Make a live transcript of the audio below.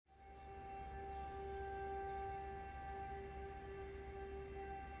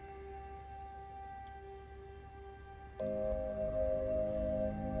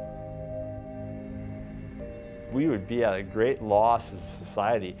We would be at a great loss as a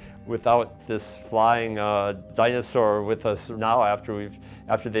society without this flying dinosaur with us now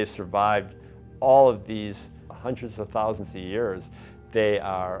after they've survived all of these hundreds of thousands of years. They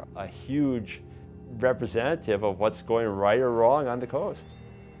are a huge representative of what's going right or wrong on the coast.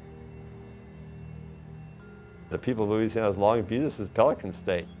 The people of Louisiana have long viewed us as pelican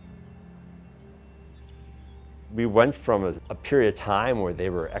state. We went from a period of time where they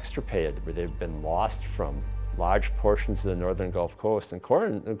were extirpated, where they've been lost from large portions of the northern Gulf Coast,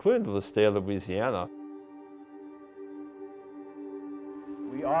 including the state of Louisiana.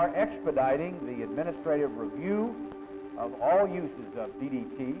 We are expediting the administrative review of all uses of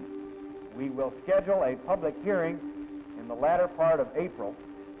DDT. We will schedule a public hearing in the latter part of April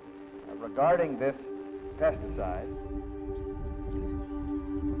regarding this pesticide.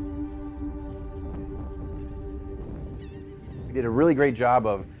 We did a really great job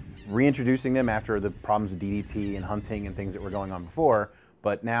of reintroducing them after the problems with DDT and hunting and things that were going on before,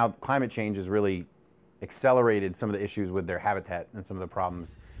 but now climate change has really accelerated some of the issues with their habitat and some of the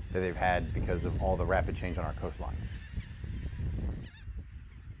problems that they've had because of all the rapid change on our coastlines.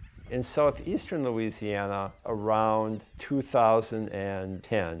 In southeastern Louisiana, around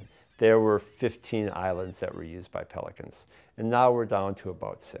 2010, there were 15 islands that were used by pelicans, and now we're down to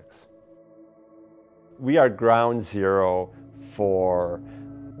about 6. We are ground zero for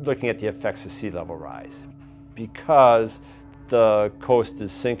looking at the effects of sea level rise because the coast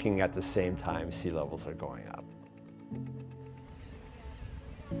is sinking at the same time sea levels are going up.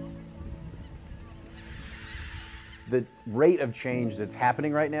 The rate of change that's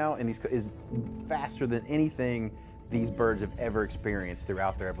happening right now in these is faster than anything these birds have ever experienced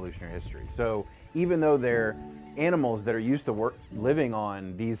throughout their evolutionary history. So even though they're animals that are used to living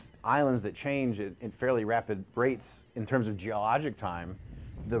on these islands that change at fairly rapid rates in terms of geologic time,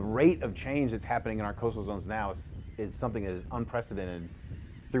 the rate of change that's happening in our coastal zones now is something that is unprecedented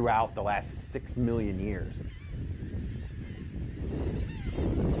throughout the last 6 million years.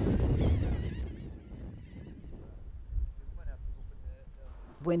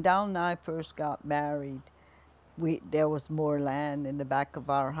 When Donald and I first got married, there was more land in the back of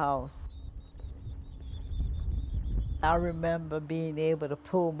our house. I remember being able to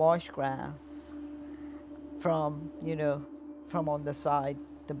pull marsh grass from on the side,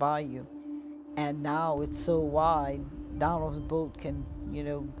 the bayou. And now it's so wide, Donald's boat can,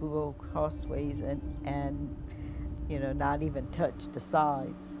 go crossways and not even touch the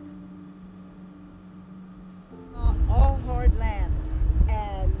sides. All hard land,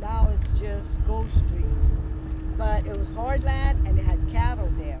 and now it's just ghost trees. But it was hard land and it had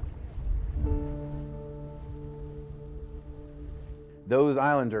cattle there. Those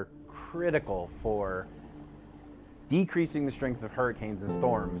islands are critical for decreasing the strength of hurricanes and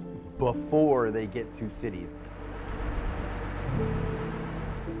storms before they get to cities.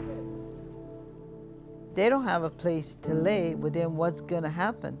 They don't have a place to lay, but then what's going to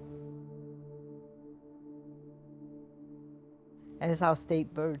happen? And it's our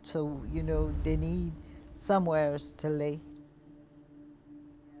state bird, so, they need somewhere to lay.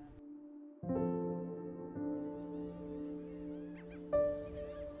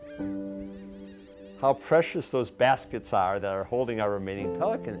 How precious those baskets are that are holding our remaining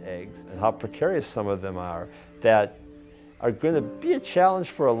pelican eggs, and how precarious some of them are, that are going to be a challenge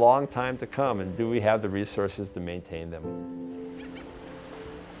for a long time to come, and do we have the resources to maintain them?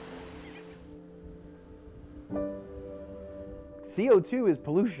 CO2 is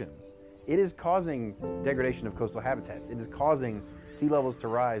pollution. It is causing degradation of coastal habitats. It is causing sea levels to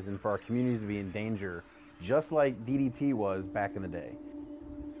rise and for our communities to be in danger, just like DDT was back in the day.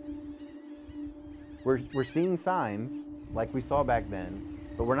 We're seeing signs like we saw back then,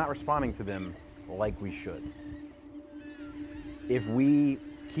 but we're not responding to them like we should. If we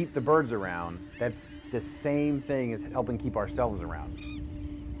keep the birds around, that's the same thing as helping keep ourselves around.